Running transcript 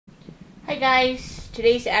Hi guys,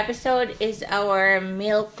 today's episode is our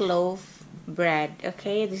milk loaf bread.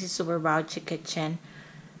 Okay, this is Super Boucher Kitchen.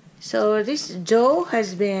 So this dough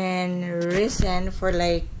has been risen for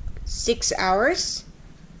like 6 hours,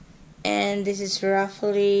 and this is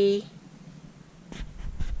roughly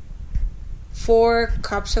 4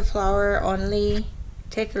 cups of flour only.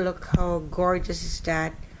 Take a look how gorgeous is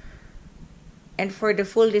that. And for the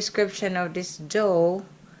full description of this dough,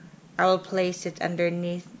 I will place it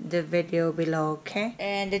underneath the video below, okay?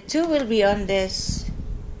 And the two will be on this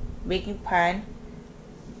baking pan.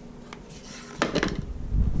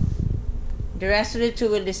 The rest of the two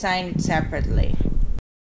will design it separately.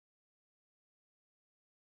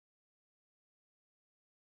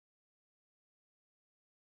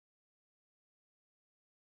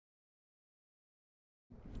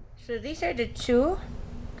 So these are the two.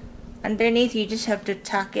 Underneath, you just have to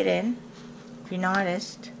tuck it in, if you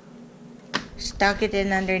noticed. Stuck it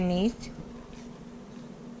in underneath,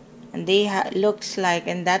 and looks like,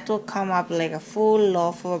 and that will come up like a full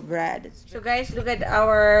loaf of bread. So guys, look at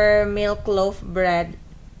our milk loaf bread.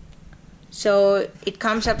 So it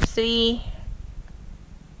comes up 3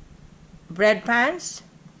 bread pans,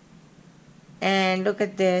 and look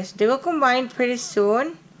at this, they will combine pretty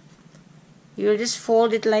soon. You'll just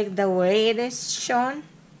fold it like the way it is shown.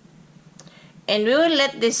 And we will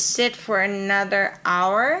let this sit for another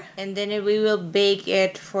hour, and then we will bake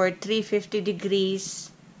it for 350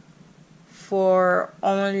 degrees for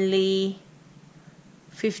only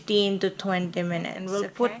 15 to 20 minutes. And we'll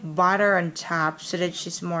put butter on top so that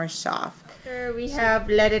she's more soft. After we have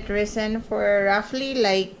let it risen for roughly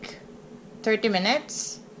like 30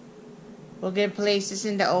 minutes, we're gonna place this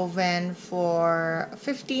in the oven for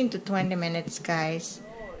 15 to 20 minutes, guys.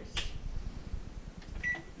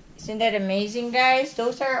 Isn't that amazing, guys?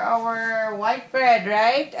 Those are our white bread,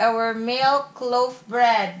 right? Our milk loaf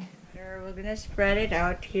bread. We're gonna spread it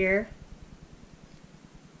out here.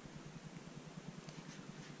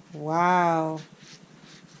 Wow.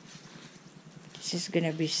 This is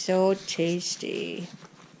gonna be so tasty.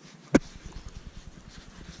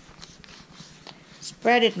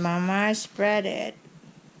 Spread it, Mama. Spread it.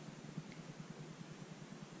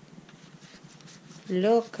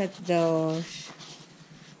 Look at those.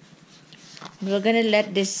 We're gonna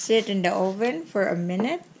let this sit in the oven for a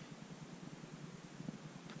minute.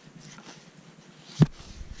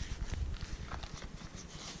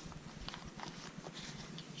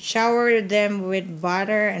 Shower them with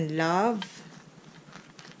butter and love.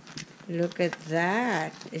 Look at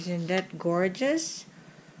that. Isn't that gorgeous?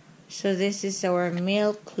 So this is our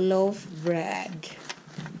milk loaf bread.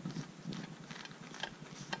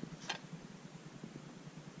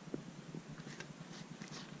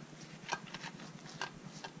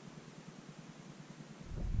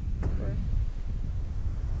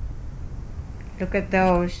 Look at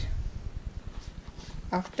those.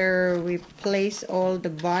 After we place all the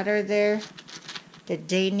butter there that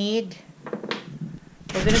they need,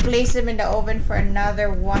 we're gonna place them in the oven for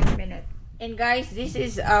another 1 minute. And guys, this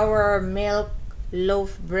is our milk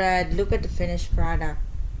loaf bread. Look at the finished product.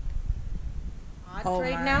 Hot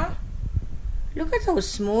right now. Look at how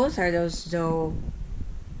smooth are those dough.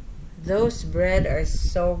 Those bread are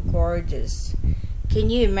so gorgeous. Can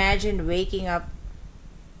you imagine waking up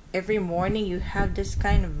every morning you have this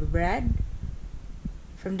kind of bread?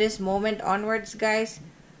 From this moment onwards, guys,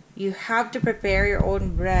 you have to prepare your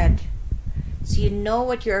own bread, so you know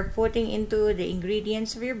what you are putting into the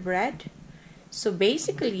ingredients of your bread. So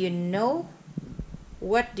basically, you know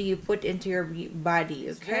what do you put into your body.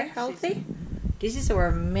 Okay, healthy. This is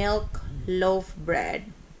our milk loaf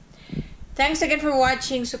bread. Thanks again for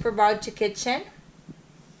watching Super Boucher Kitchen.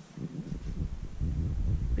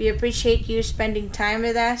 We appreciate you spending time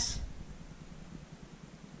with us.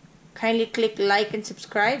 Kindly click like and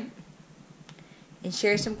subscribe, and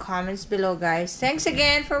share some comments below, guys. Thanks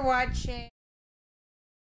again for watching.